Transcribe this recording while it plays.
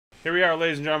Here we are,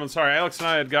 ladies and gentlemen. Sorry, Alex and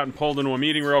I had gotten pulled into a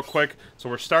meeting real quick, so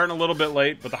we're starting a little bit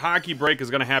late, but the hockey break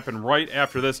is going to happen right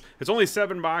after this. It's only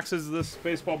 7 boxes, this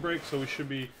baseball break, so we should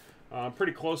be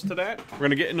pretty close to that. We're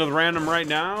going to get into the random right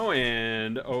now,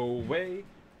 and away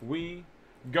we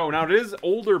go. Now, it is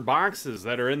older boxes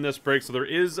that are in this break, so there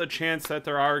is a chance that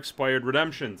there are expired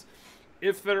redemptions.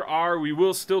 If there are, we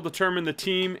will still determine the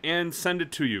team and send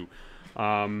it to you.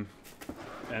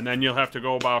 And then you'll have to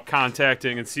go about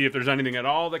contacting and see if there's anything at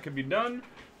all that can be done,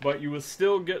 but you will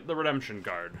still get the redemption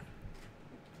card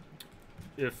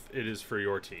if it is for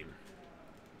your team.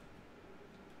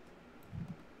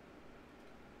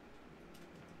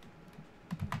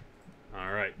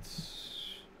 All right.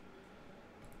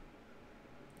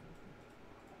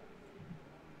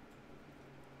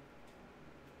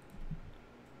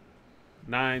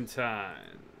 Nine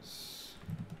times.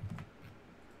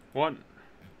 1,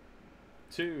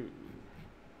 2,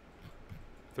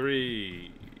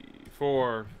 3,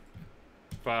 4,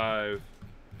 5,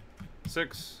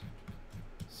 6,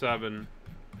 7,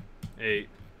 8,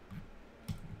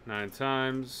 9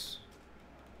 times.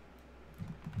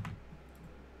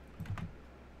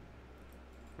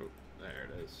 Oh, there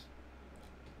it is.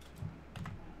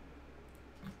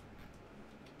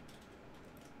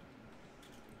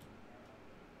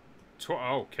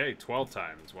 Okay, 12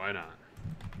 times. Why not?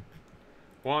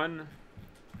 1,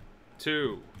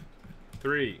 2,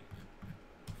 3,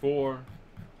 4,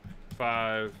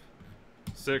 5,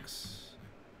 6,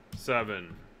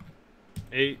 7,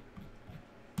 8,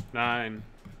 9,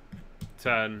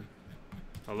 10,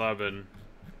 11,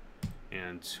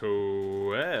 and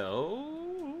 12.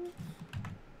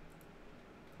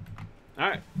 All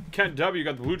right, Kent W.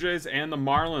 got the Blue Jays and the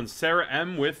Marlins. Sarah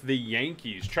M. with the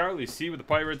Yankees. Charlie C. with the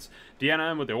Pirates. Deanna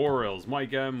M. with the Orioles.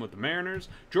 Mike M. with the Mariners.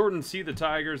 Jordan C. the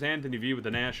Tigers. Anthony V. with the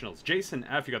Nationals. Jason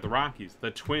F. you got the Rockies, the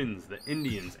Twins, the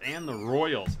Indians, and the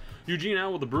Royals. Eugene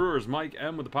L. with the Brewers. Mike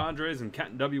M. with the Padres. And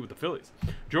Kent W. with the Phillies.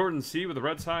 Jordan C. with the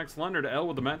Red Sox. Leonard L.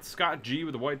 with the Mets. Scott G.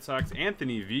 with the White Sox.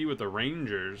 Anthony V. with the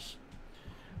Rangers.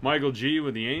 Michael G.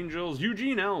 with the Angels.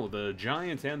 Eugene L. with the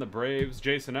Giants and the Braves.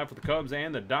 Jason F. with the Cubs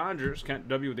and the Dodgers. Kent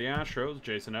W. with the Astros.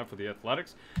 Jason F. with the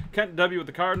Athletics. Kent W. with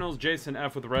the Cardinals. Jason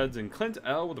F. with the Reds. And Clint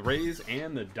L. with the Rays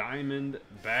and the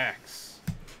Diamondbacks.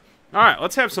 All right,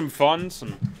 let's have some fun.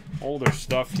 Some older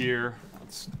stuff here.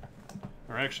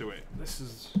 Or actually, wait. This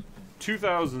is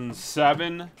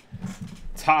 2007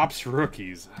 Topps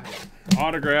Rookies.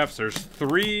 Autographs. There's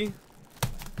 3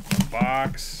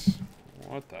 box.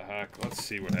 What the heck? Let's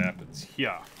see what happens.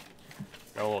 Yeah.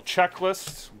 Got a little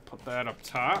checklist. Put that up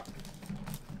top.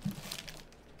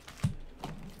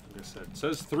 Like I said, it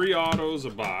says 3 autos a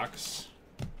box.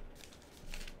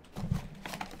 So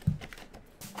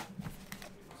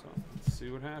let's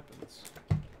see what happens.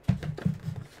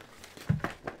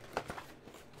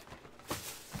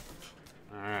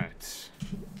 Alright.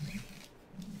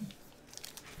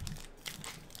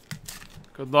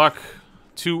 Good luck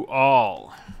to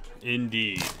all.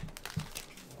 Indeed.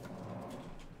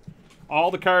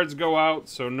 All the cards go out,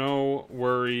 so no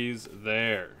worries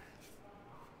there.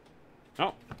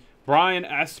 Oh, Brian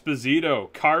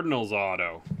Esposito, Cardinals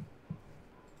auto.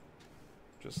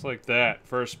 Just like that,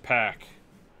 first pack.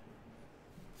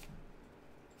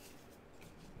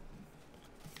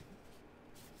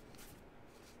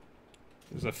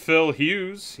 There's a Phil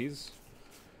Hughes.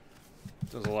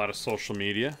 Does a lot of social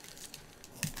media.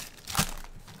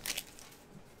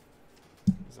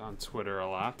 On Twitter a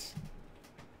lot.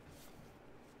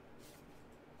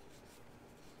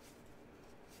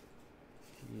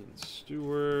 Ian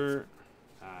Stewart.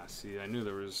 See, I knew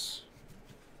there was.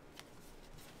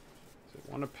 Is it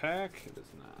 1 a pack? It is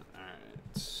not. All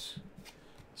right.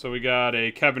 So we got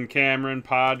a Kevin Cameron,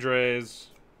 Padres,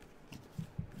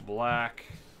 black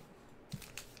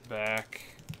back,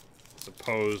 as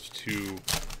opposed to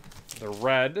the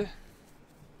red.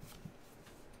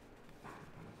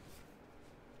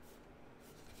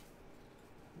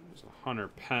 Hunter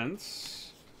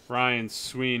Pence, Ryan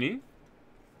Sweeney.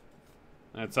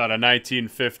 That's out of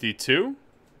 1952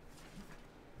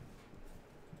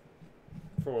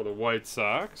 for the White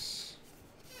Sox.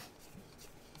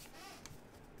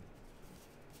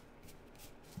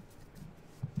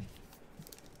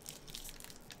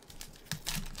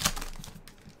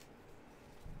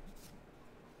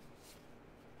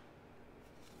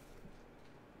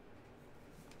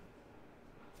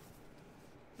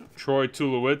 Troy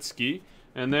Tulowitzki.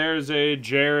 And there's a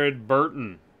Jared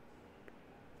Burton.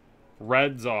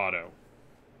 Reds auto.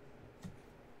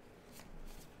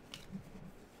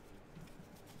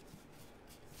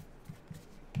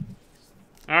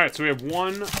 All right, so we have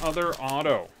one other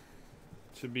auto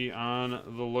to be on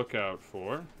the lookout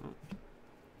for.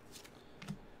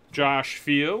 Josh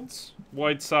Fields,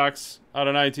 White Sox out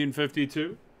of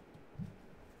 1952.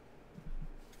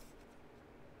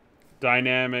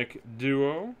 Dynamic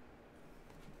Duo.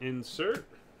 Insert.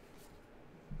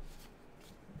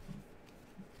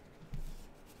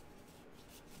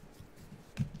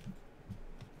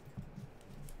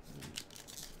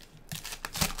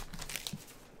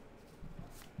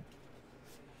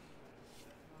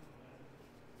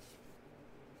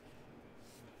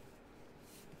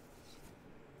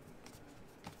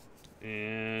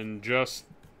 And just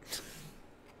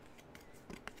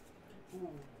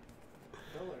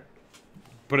Filler.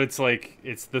 but it's like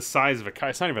it's the size of a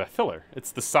card. It's not even a filler.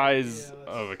 It's the size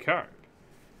of a card.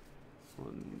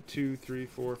 1, 2, 3,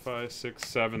 4, 5, 6,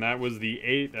 7. That was the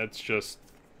 8. That's just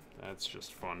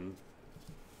fun.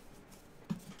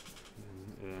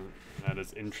 Yeah, that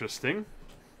is interesting.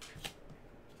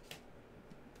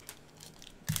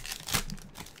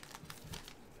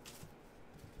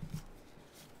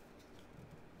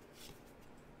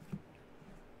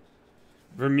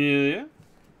 Vermillion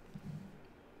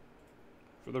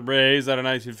for the Rays out of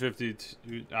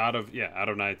 1952. Out of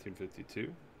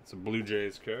 1952. It's a Blue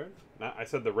Jays card. I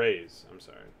said the Rays. I'm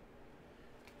sorry.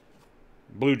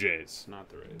 Blue Jays, not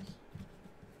the Rays.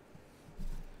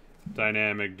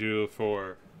 Dynamic Duel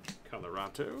for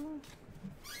Colorado.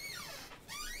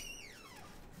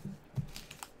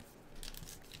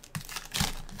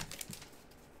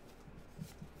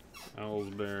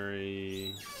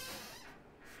 Ellsbury.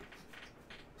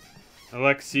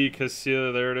 Alexi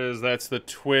Casilla, there it is. That's the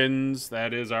Twins.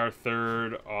 That is our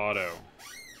third auto.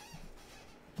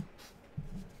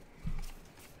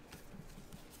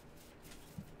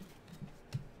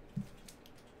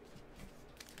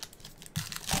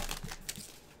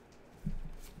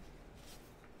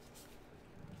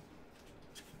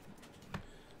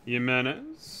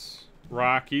 Jimenez.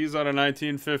 Rockies out of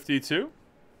 1952.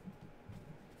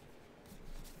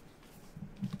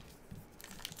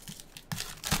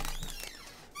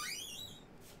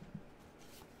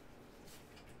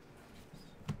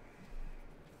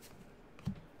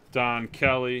 Don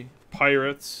Kelly,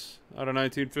 Pirates, out of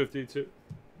 1952.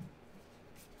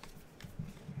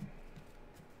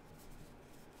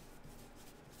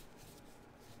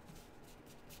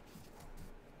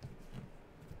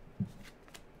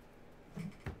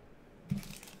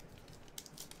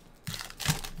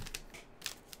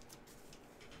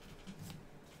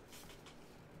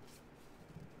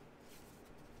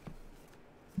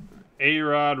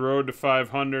 A-Rod Road to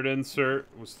 500 insert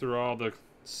was through all the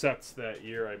sets that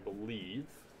year, I believe.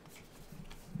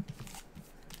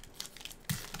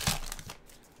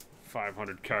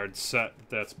 500 card set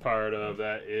that's part of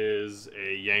that is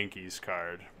a Yankees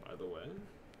card, by the way.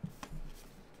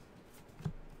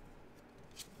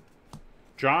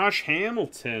 Josh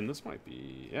Hamilton. This might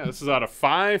be... Yeah, this is out of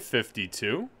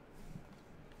 552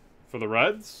 for the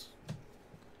Reds.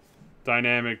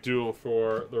 Dynamic Duel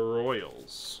for the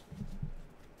Royals.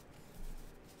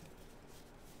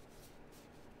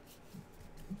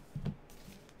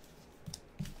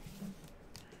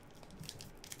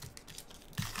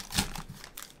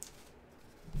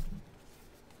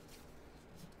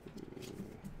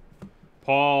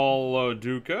 Paul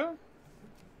Loduca.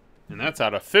 And that's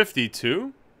out of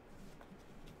 52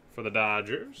 for the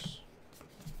Dodgers.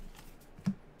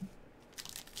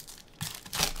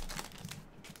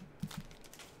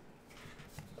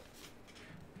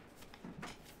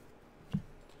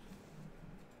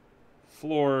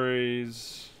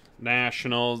 Flores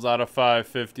Nationals out of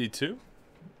 552.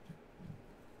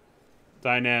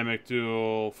 Dynamic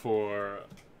Duel for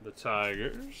the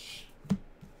Tigers.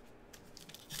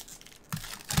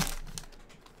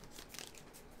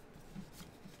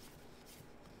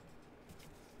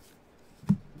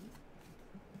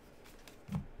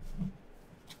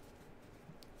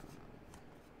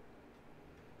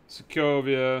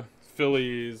 Sokovia,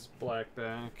 Phillies,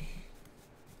 blackback.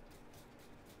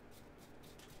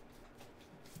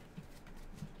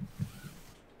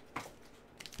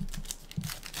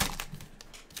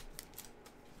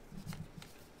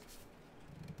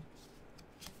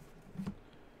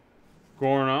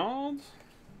 Gornald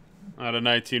out of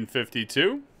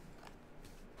 1952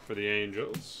 for the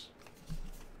Angels.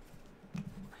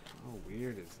 How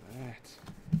weird is that?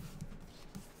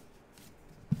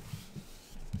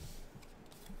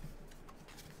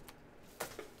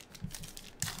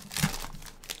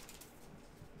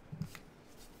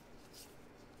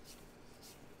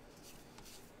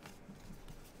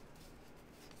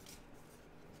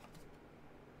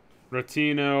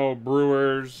 Ratino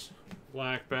Brewers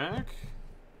blackback.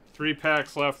 3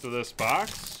 packs left of this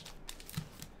box.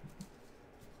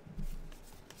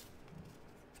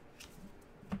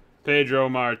 Pedro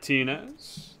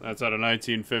Martinez. That's out of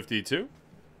 1952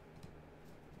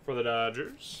 for the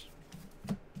Dodgers.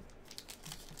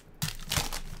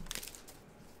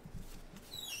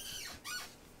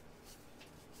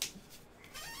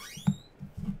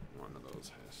 One of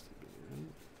those has to be,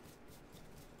 right?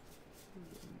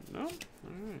 No?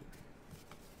 All right.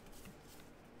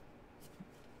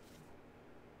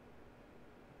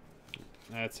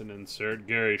 That's an insert.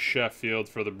 Gary Sheffield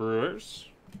for the Brewers.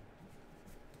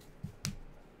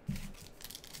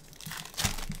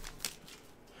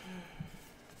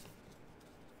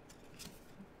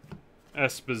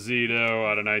 Esposito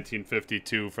out of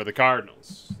 1952 for the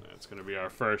Cardinals. That's going to be our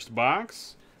first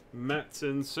box. Mets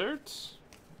insert.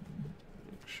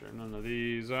 Make sure none of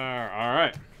these are. All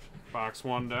right. Box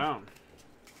 1 down.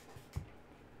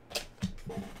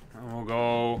 And we'll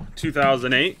go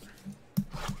 2008.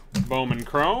 Bowman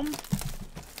Chrome.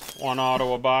 1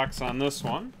 auto a box on this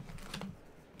one.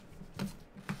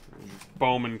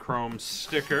 Bowman Chrome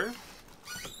sticker.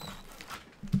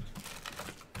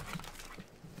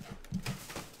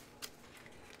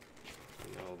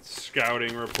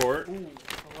 Scouting report. Ooh,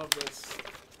 I love this.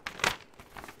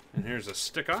 And here's a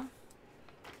sticker.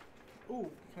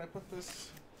 Ooh, can I put this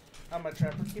on my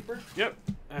Trapper Keeper? Yep,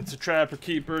 that's a Trapper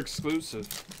Keeper exclusive.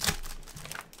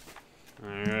 All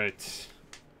right.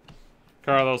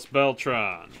 Carlos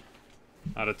Beltran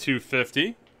out of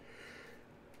 250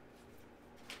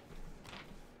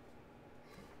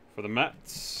 for the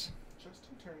Mets.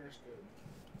 Justin Turner's good.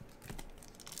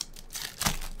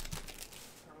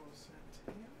 Carlos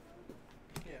Santana?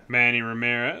 Yeah. Manny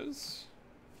Ramirez.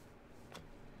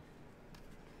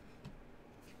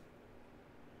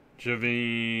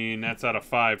 Javine, that's out of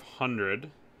 500.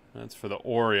 That's for the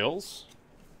Orioles.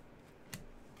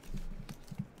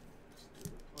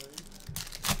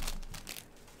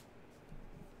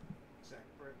 Zach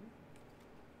Britton.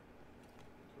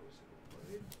 Goes to the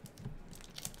plate.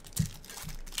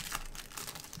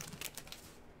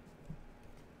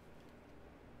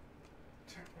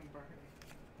 Chapman Barney.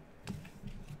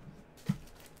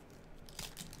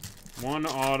 1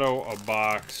 auto a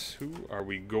box. Who are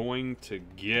we going to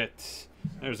get?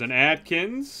 There's an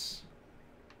Atkins.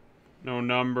 No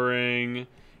numbering.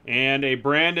 And a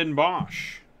Brandon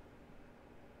Bosch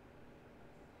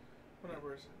What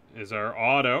number is it? is our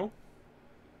auto.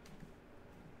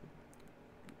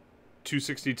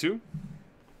 262.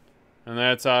 And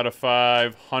that's out of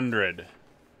 500.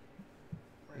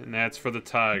 And that's for the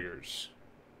Tigers.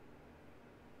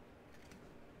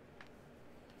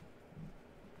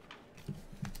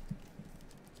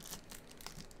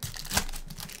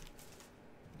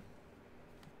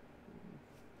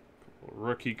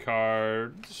 Rookie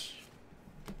cards.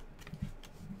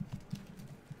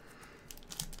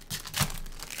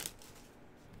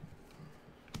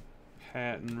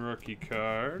 Patton rookie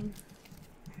card.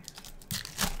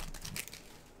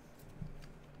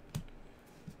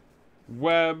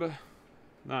 Webb,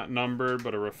 not numbered,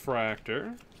 but a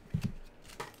refractor.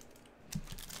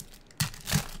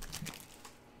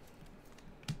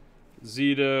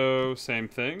 Zito, same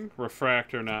thing.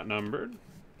 Refractor, not numbered.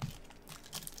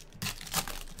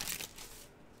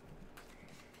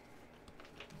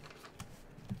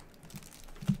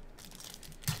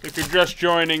 If you're just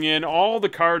joining in, all the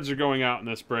cards are going out in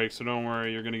this break, so don't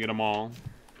worry, you're going to get them all.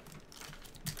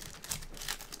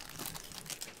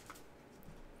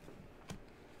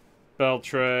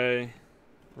 Beltre,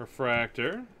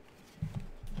 refractor.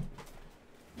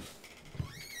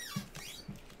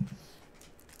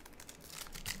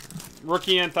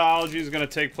 Rookie Anthology is going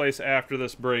to take place after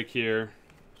this break here.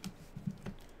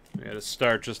 We had to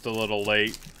start just a little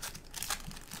late,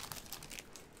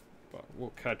 but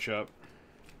we'll catch up.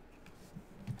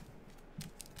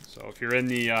 So if you're in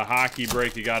the hockey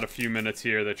break, you got a few minutes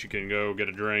here that you can go get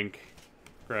a drink,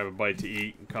 grab a bite to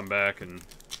eat, and come back and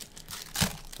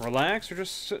relax or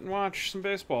just sit and watch some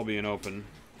baseball being open.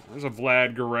 There's a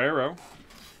Vlad Guerrero.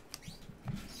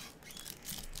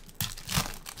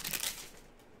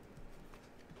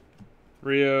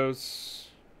 Rios,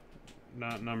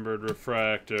 not numbered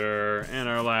refractor, and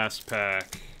our last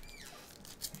pack.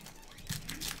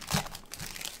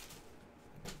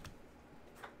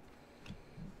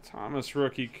 Thomas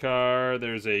rookie card.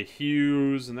 There's a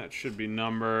Hughes, and that should be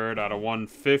numbered out of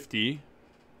 150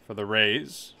 for the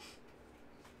Rays.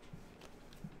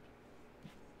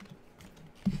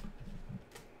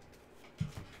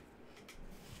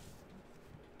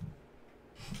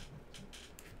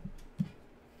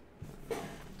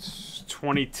 It's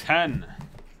 2010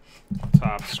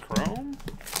 Topps Chrome.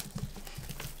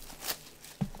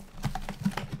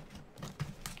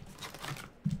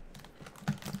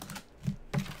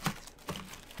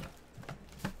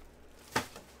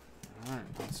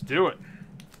 Let's do it.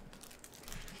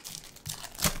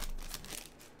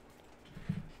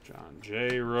 John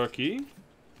J. rookie.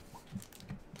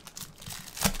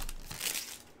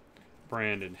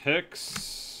 Brandon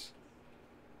Hicks.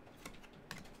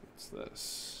 What's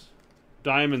this?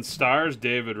 Diamond Stars,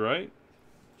 David Wright.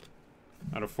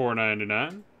 Out of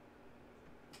 499.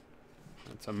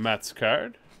 That's a Mets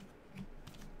card.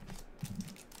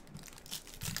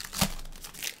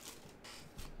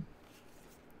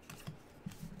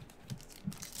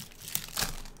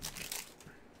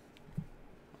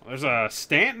 There's a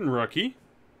Stanton rookie.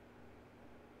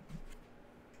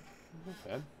 Not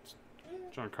bad.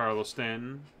 Giancarlo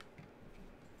Stanton.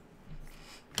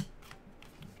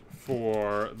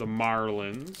 For the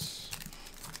Marlins.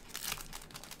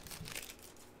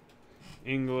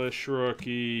 English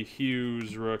rookie,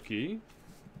 Hughes rookie.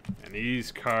 And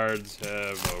these cards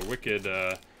have a wicked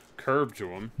curve to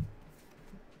them.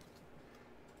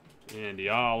 Andy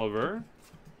Oliver.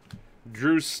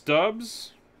 Drew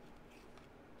Stubbs.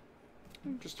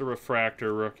 Just a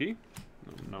refractor rookie.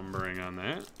 No numbering on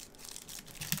that.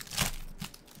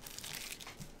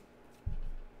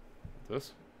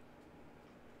 This.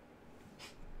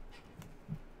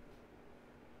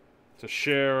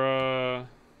 Teixeira.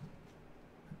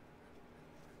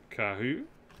 Kahu.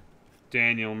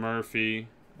 Daniel Murphy.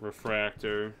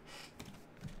 Refractor.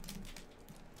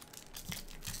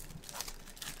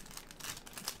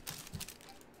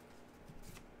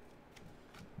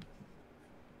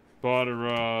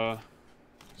 Buttera.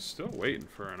 Still waiting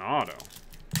for an auto.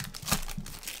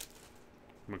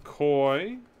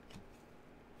 McCoy.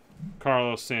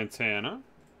 Carlos Santana.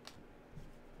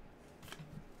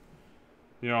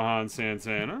 Johan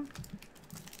Santana.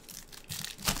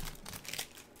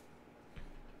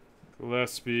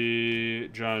 Gillespie.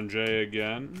 John Jay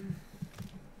again.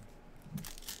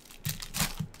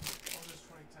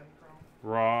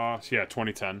 Ross. Yeah,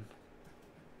 2010.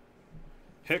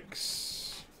 Hicks.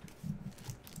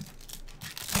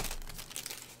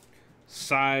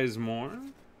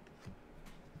 Sizemore.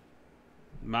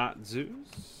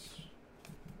 Matzus.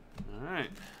 Alright.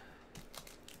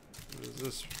 What is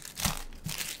this?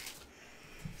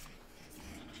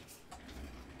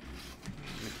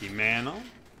 Mickey Mantle.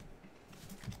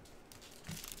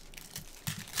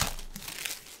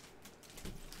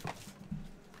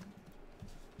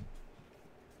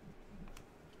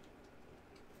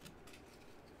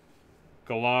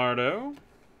 Gallardo.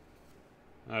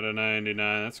 Out of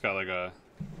 99. That's got like a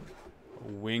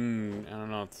wing. I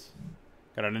don't know. It's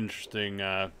got an interesting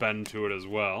bend to it as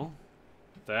well.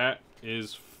 That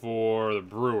is for the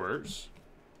Brewers.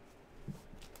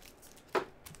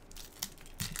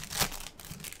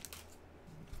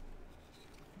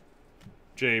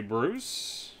 Jay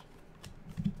Bruce.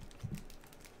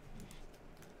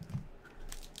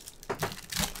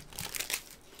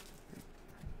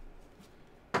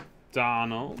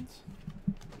 Donald.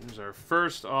 Here's our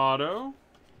first auto.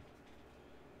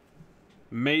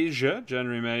 Meja,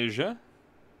 Jenry Meja.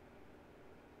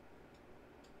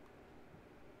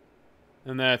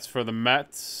 And that's for the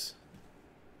Mets.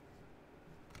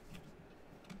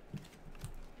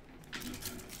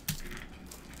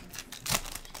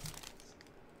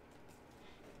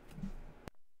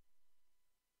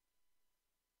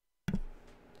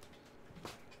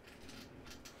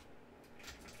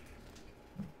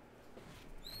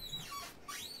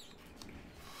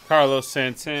 Carlos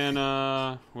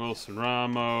Santana, Wilson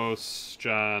Ramos,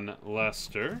 John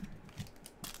Lester.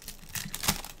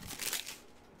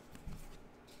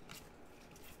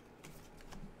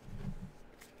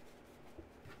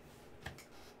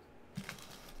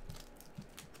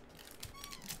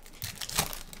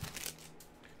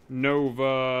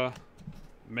 Nova,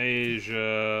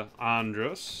 Meja,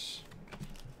 Andrus.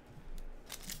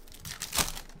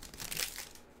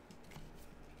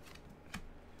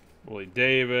 Willie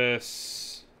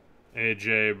Davis,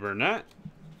 AJ Burnett.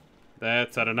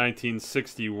 That's out of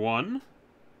 1961.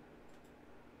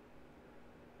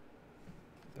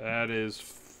 That is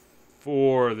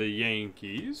for the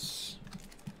Yankees.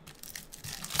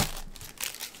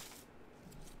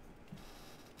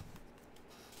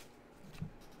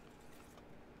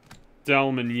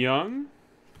 Delman Young.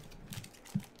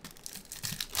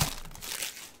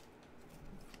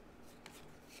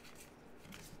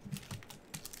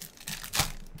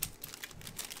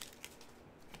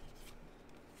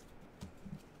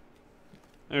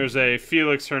 There's a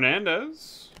Felix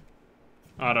Hernandez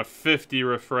out of 50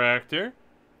 refractor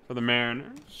for the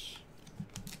Mariners.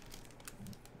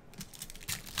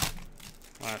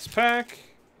 Last pack.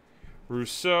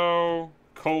 Rousseau,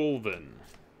 Colvin.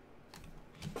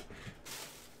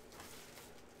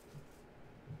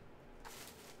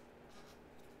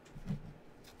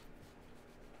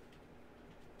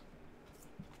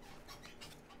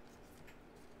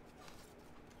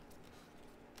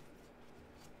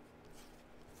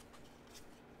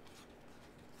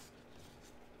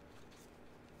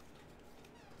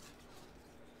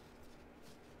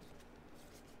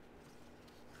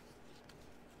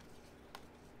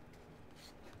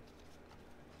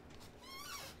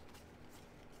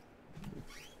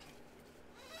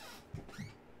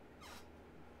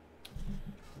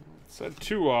 Said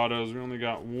 2 autos. We only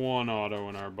got 1 auto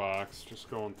in our box. Just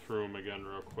going through them again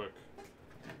real quick.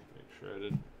 Make sure I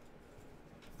did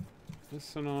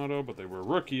miss an auto, but they were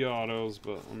rookie autos.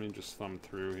 But let me just thumb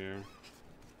through here.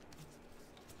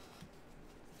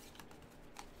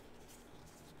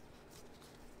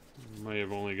 May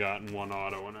have only gotten 1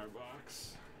 auto in our box.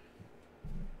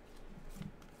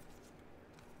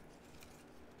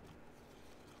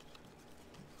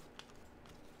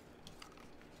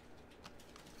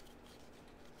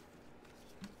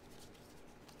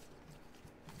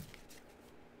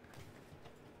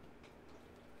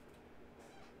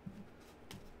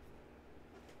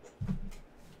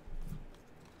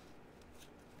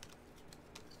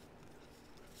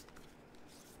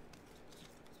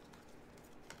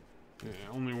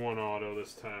 Yeah, only 1 auto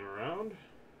this time around.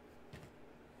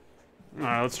 All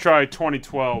right, let's try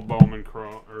 2012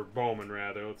 Bowman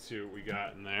rather. Let's see what we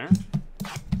got in there.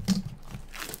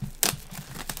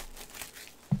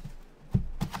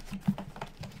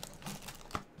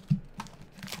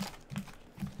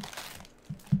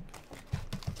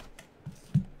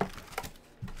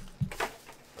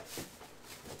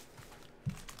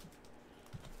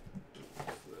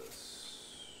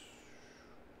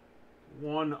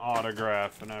 One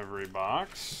autograph in every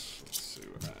box. Let's see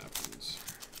what happens.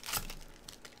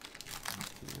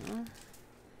 Yeah.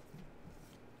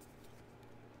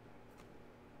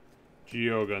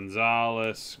 Gio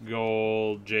Gonzalez,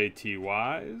 gold, JT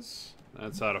Wise.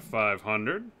 That's out of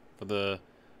 500 for the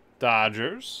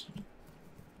Dodgers.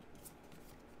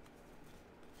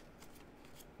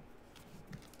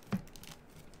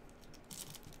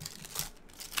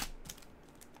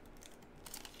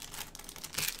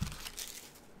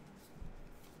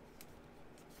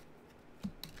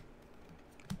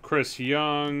 Chris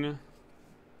Young,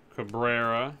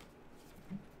 Cabrera,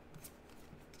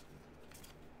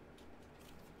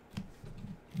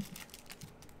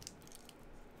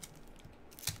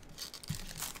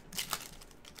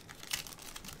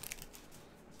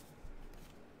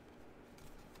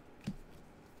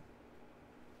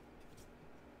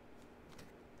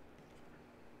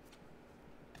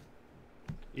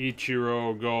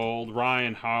 Ichiro gold,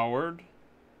 Ryan Howard.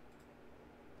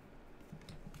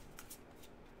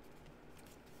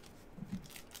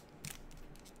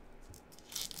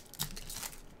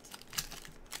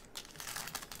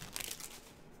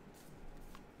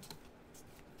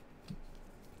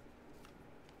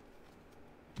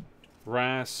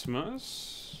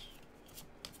 Rasmus.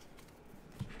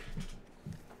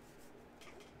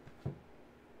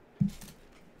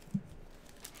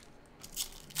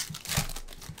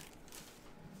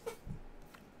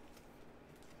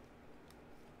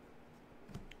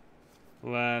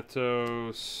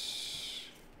 Latos.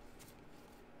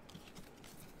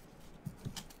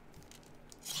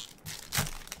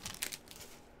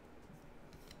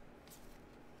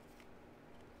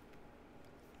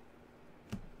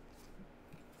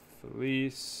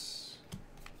 Felice.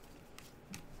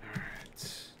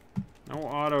 Alright. No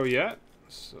auto yet.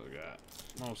 Still got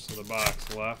most of the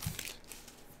box left.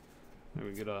 Maybe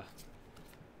we get a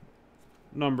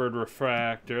numbered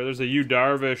refractor. There's a Yu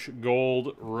Darvish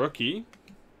gold rookie.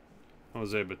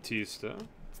 Jose Batista.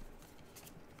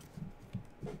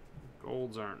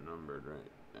 Golds aren't numbered,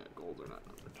 right? Yeah, golds are not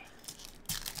numbered.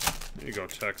 There you go,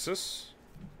 Texas.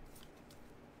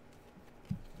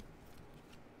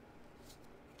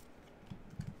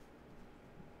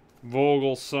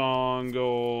 Vogelsong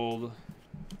gold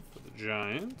for the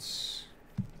Giants.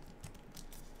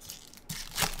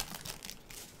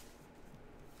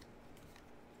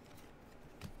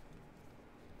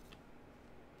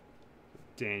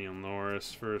 Daniel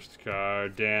Norris first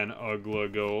card. Dan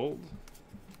Ugla gold.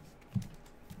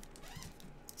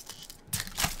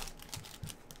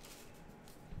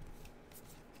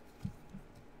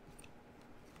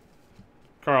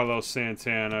 Carlos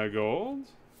Santana gold.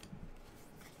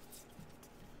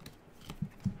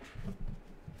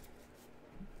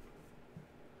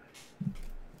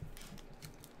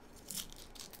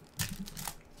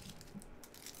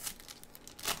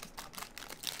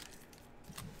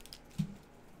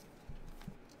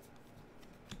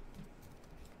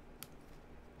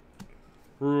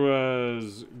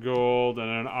 Ruiz gold and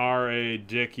an R.A.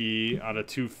 Dickey out of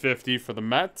 250 for the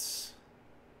Mets.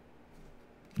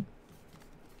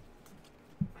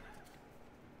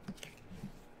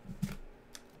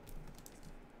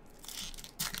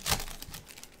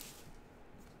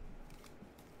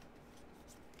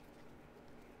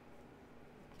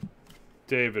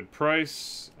 David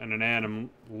Price and an Adam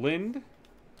Lind.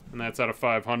 And that's out of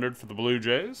 500 for the Blue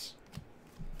Jays.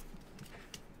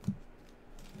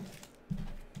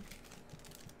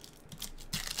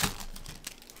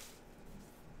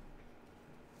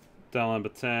 Dylan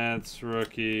Batance,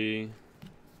 rookie.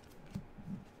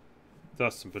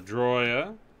 Dustin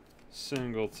Pedroia,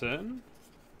 Singleton.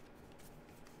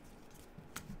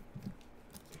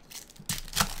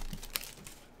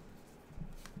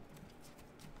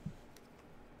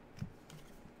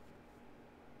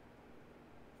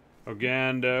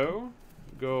 Ogando,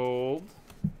 gold.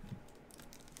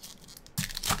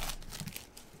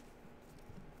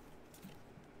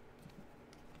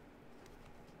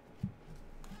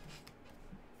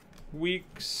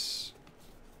 Weeks,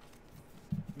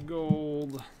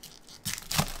 gold.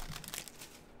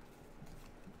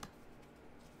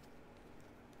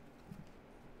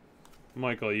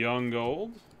 Michael Young,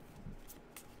 gold.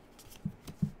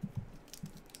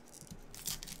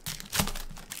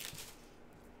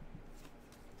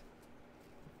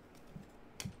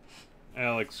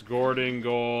 Alex Gordon,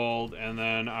 gold. And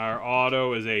then our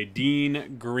auto is a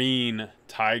Dean Green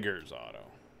Tigers auto.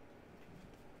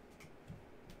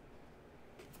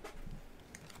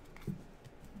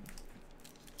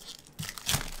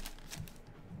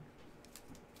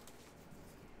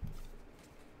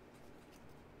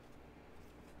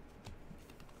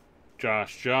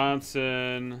 Josh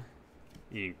Johnson,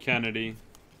 Ian Kennedy.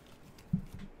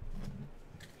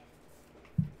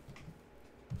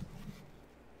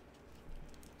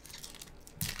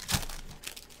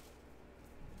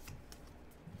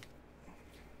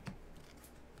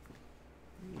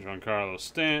 Giancarlo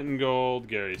Stanton, gold.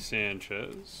 Gary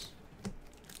Sanchez.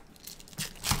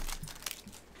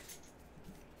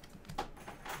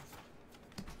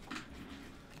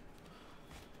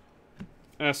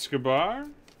 Escobar.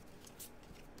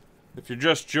 If you're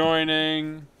just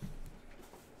joining,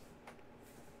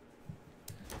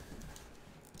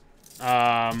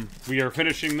 we are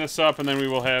finishing this up, and then we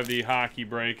will have the hockey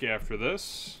break after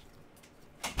this.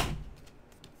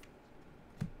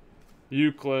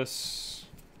 Euclid.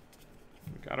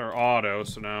 We got our auto,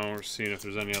 so now we're seeing if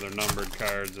there's any other numbered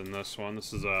cards in this one.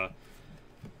 This is a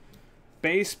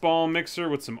baseball mixer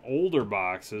with some older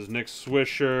boxes. Nick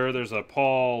Swisher. There's a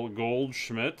Paul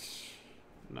Goldschmidt.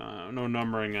 No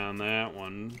numbering on that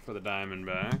one for the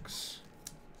Diamondbacks.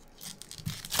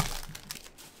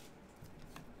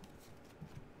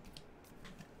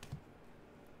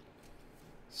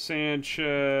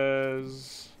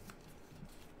 Sanchez.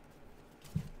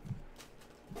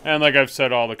 And like I've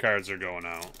said, all the cards are going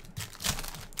out.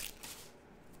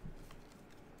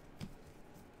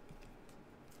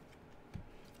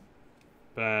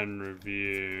 Ben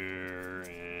Revere,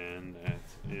 and that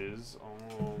is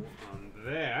all on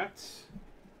that.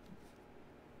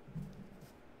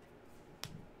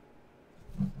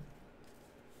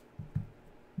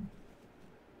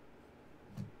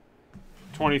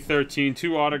 (2013)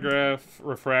 2 autograph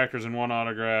refractors and 1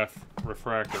 autograph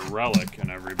refractor relic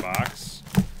in every box.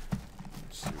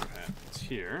 Let's see what happens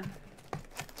here.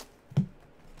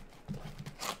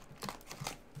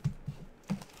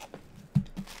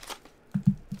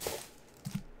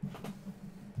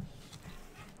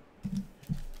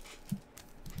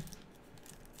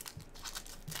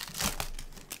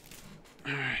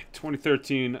 All right,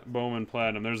 2013 Bowman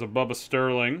Platinum. There's a Bubba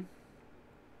Sterling.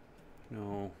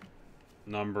 No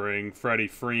numbering. Freddie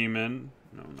Freeman.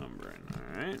 No numbering.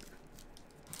 All right.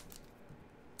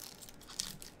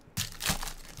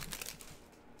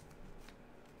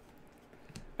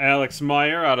 Alex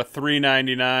Meyer out of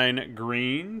 399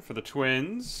 green for the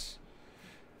Twins.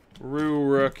 Rue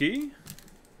rookie.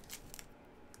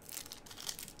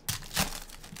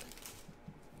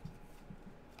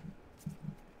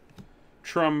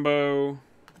 Trumbo.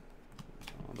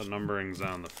 All the numbering's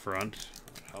on the front.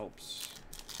 That helps.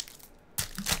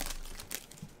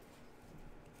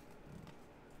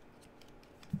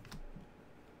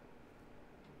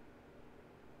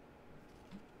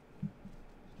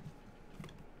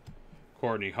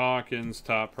 Courtney Hawkins,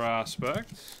 top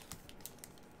prospect.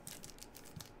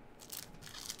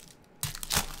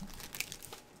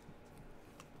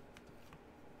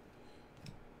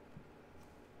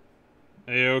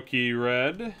 Aoki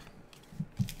red.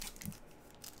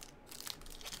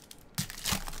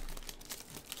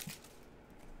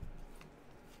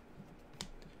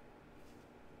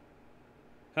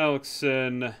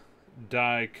 Hellickson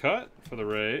die cut for the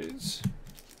Rays.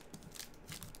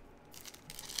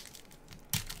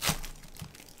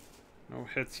 No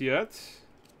hits yet.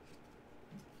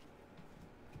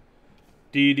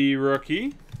 DD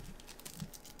rookie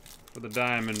for the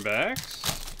Diamondbacks.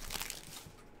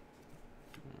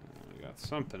 We got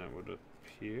something, it would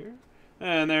appear.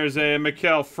 And there's a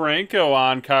Maikel Franco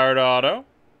on card auto.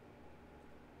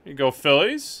 Here you go,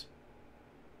 Phillies.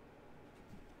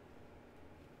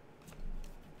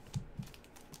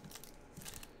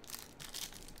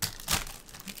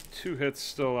 2 hits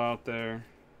still out there.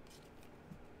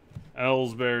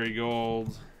 Ellsbury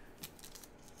Gold.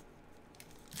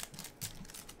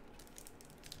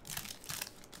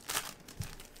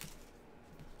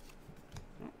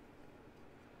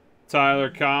 Tyler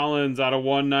Collins out of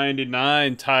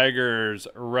 199. Tigers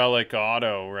relic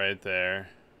auto right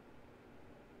there.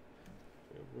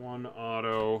 We have 1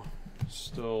 auto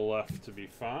still left to be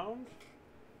found.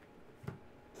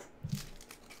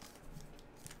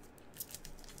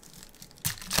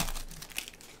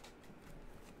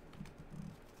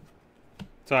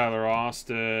 Tyler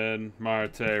Austin,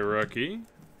 Marte rookie.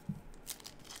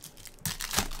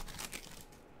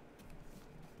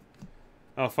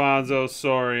 Alfonso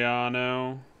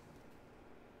Soriano.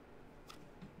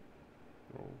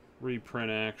 Reprint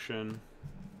action.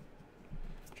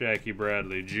 Jackie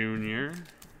Bradley Jr.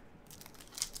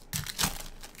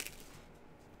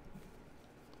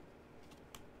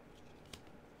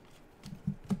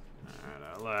 Alright,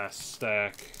 our last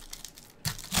stack.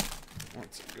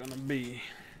 What's it gonna be?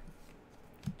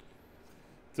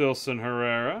 Dilson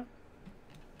Herrera.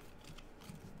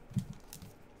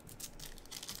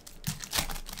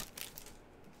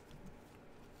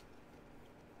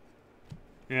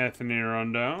 Anthony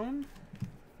Rondon.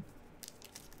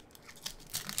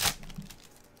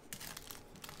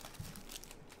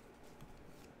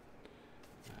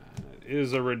 It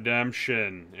is a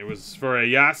redemption. It was for a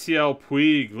Yasiel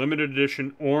Puig limited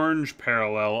edition orange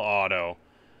parallel auto.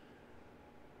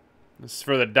 This is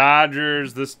for the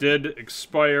Dodgers. This did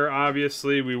expire,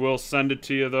 obviously. We will send it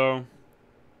to you, though.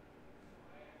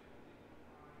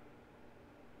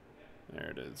 There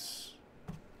it is.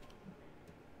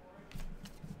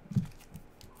 I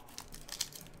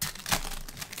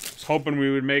was hoping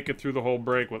we would make it through the whole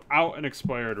break without an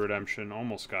expired redemption.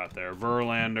 Almost got there.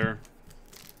 Verlander.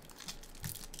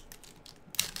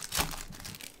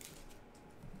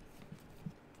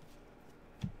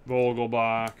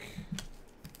 Vogelbach.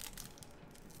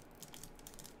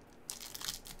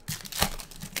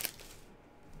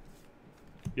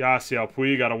 Yasiel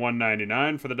Puig got a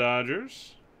 199 for the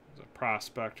Dodgers. It's a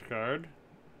prospect card.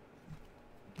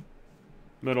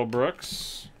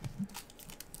 Middlebrooks.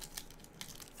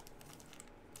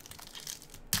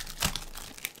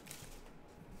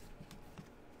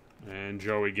 And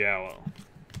Joey Gallo.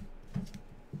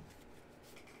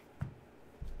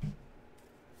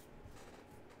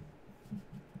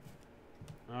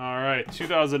 All right,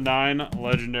 2009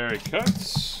 Legendary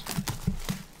Cuts.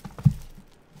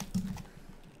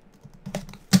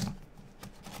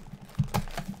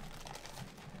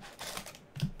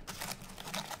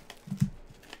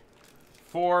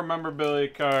 Four memorabilia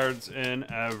cards in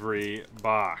every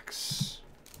box.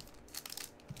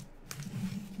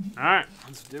 All right,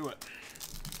 let's do it.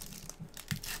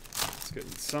 Let's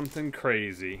get something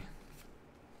crazy.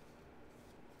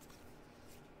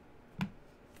 Oh,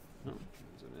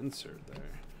 there's an insert there.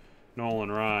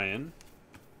 Nolan Ryan.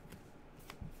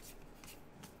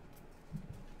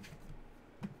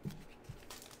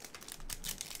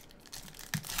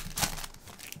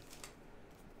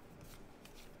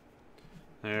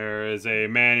 There is a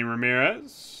Manny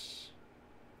Ramirez.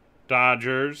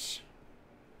 Dodgers.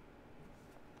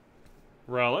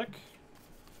 Relic.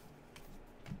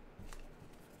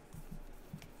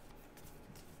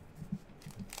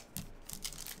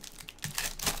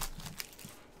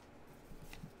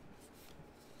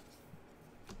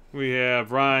 We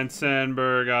have Ryan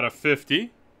Sandberg out of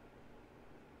 50.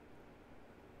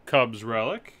 Cubs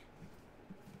relic.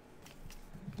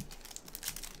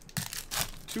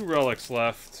 2 relics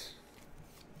left.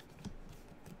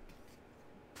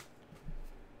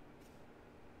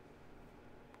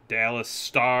 Dallas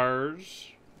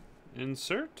Stars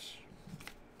insert.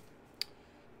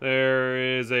 There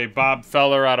is a Bob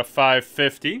Feller out of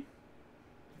 550.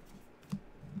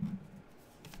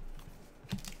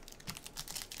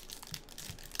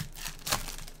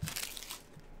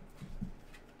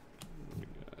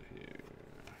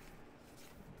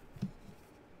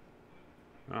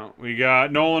 Oh, we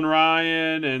got Nolan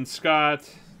Ryan and Scott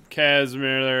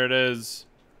Kazmir. There it is.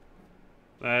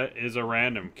 That is a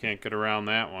random. Can't get around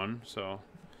that one. So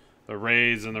the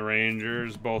Rays and the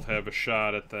Rangers both have a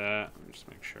shot at that. Let me just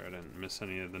make sure I didn't miss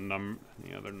any of the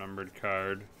any other numbered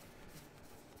card.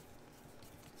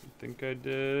 I think I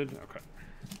did. Okay.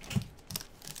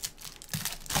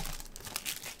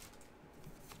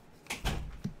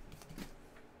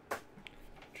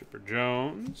 Chipper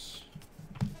Jones.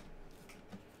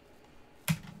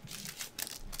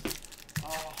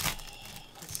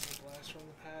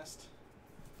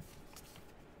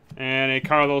 And a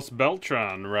Carlos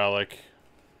Beltran relic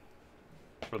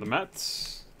for the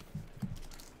Mets.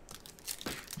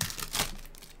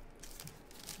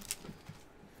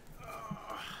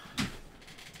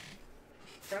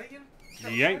 Try again?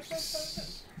 The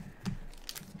Yanks.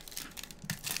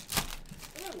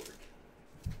 That'll work.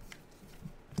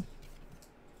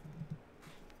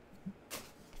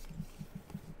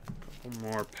 Couple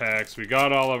more packs. We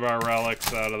got all of our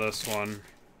relics out of this one.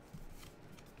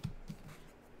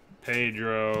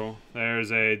 Pedro.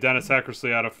 There's a Dennis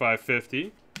Eckersley out of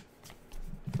 550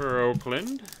 for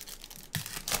Oakland.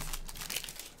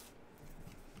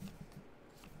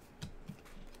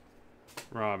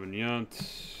 Robin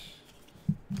Yount.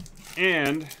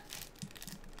 And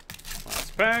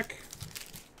last pack.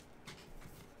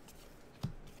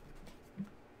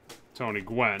 Tony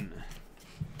Gwynn.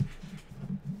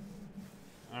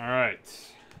 All right.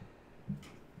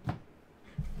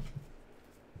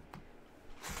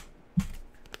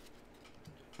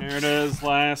 Here it is,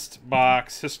 last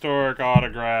box, historic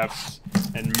autographs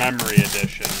and memory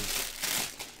edition.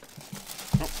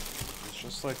 Oh, it's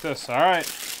just like this. All right.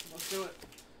 Let's do it.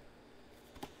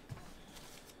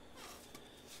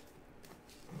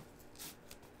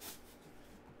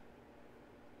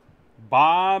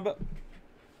 Bob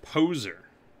Poser.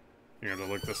 You have to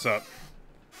look this up.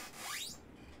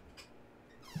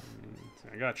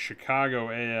 I got Chicago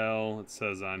AL, it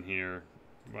says on here,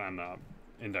 on the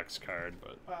index card,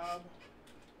 but Bob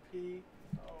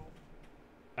P.O.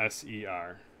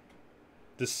 S.E.R.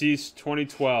 Deceased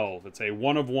 2012. It's a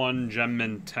 1/1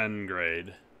 Gemmin 10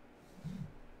 grade.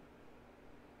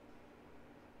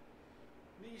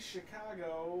 The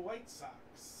Chicago White Sox.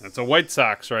 That's a White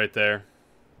Sox right there.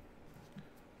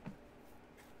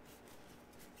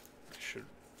 I should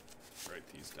write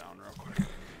these down real quick.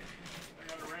 I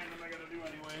got a random I gotta do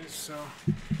anyways, so.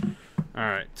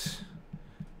 Alright.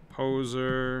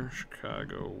 Poser,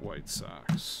 Chicago White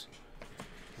Sox.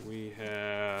 We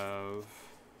have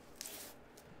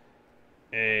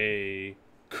a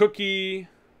Cookie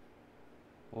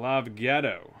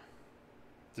Lavgetto.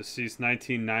 Deceased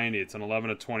 1990. It's an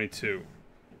 11/22.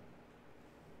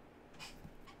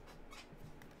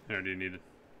 There, do you need it?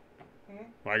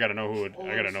 Well, I gotta know who it,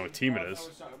 I gotta know what team it is. I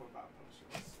was talking about Bob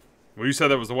Poser. Well, you said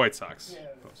that was the White Sox. Yeah.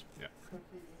 Yeah.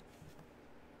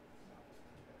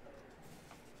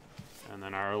 And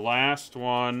then our last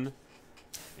one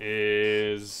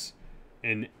is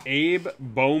an Abe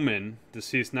Bowman,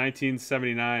 deceased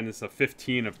 1979. It's a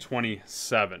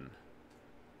 15/27.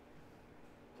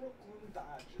 Brooklyn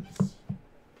Dodgers.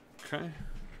 Okay. And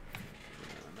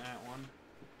that one.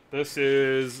 This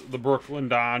is the Brooklyn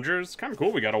Dodgers. Kind of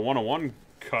cool. We got a 1/1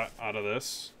 cut out of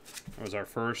this. That was our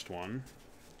first one.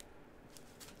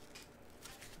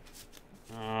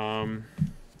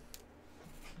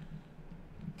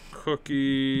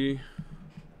 Cookie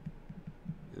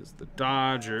is the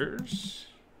Dodgers.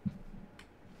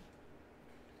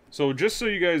 So just so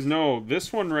you guys know,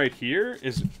 this one right here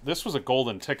this was a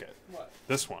golden ticket. What?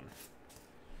 This one.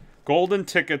 Golden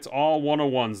tickets, all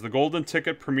 1/1s. The golden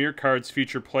ticket premier cards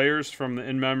feature players from the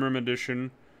in memoriam edition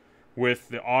with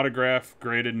the autograph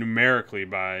graded numerically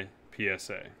by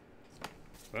PSA.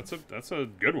 That's a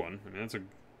good one. I mean, it's a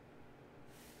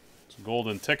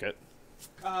golden ticket.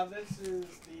 This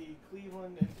is the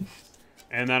Cleveland Indians.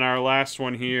 And then our last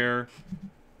one here,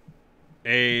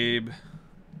 Abe,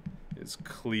 is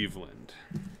Cleveland.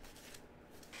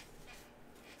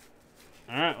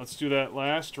 All right, let's do that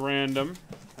last random.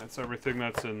 That's everything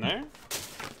that's in there.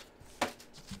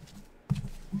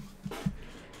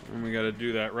 And we got to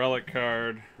do that relic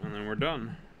card, and then we're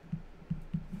done.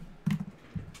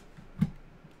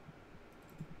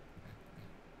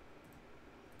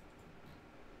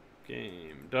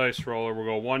 Game. Dice roller. We'll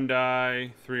go 1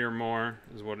 die. 3 or more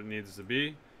is what it needs to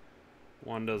be.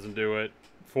 1 doesn't do it.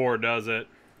 4 does it.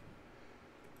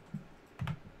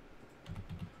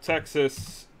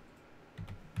 Texas.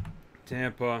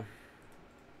 Tampa.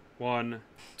 1,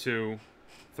 2,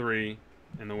 3.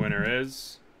 And the winner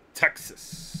is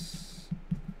Texas.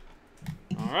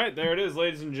 All right, there it is,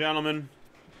 ladies and gentlemen.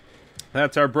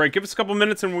 That's our break. Give us a couple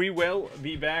minutes and we will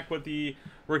be back with the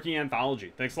rookie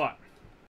anthology. Thanks a lot.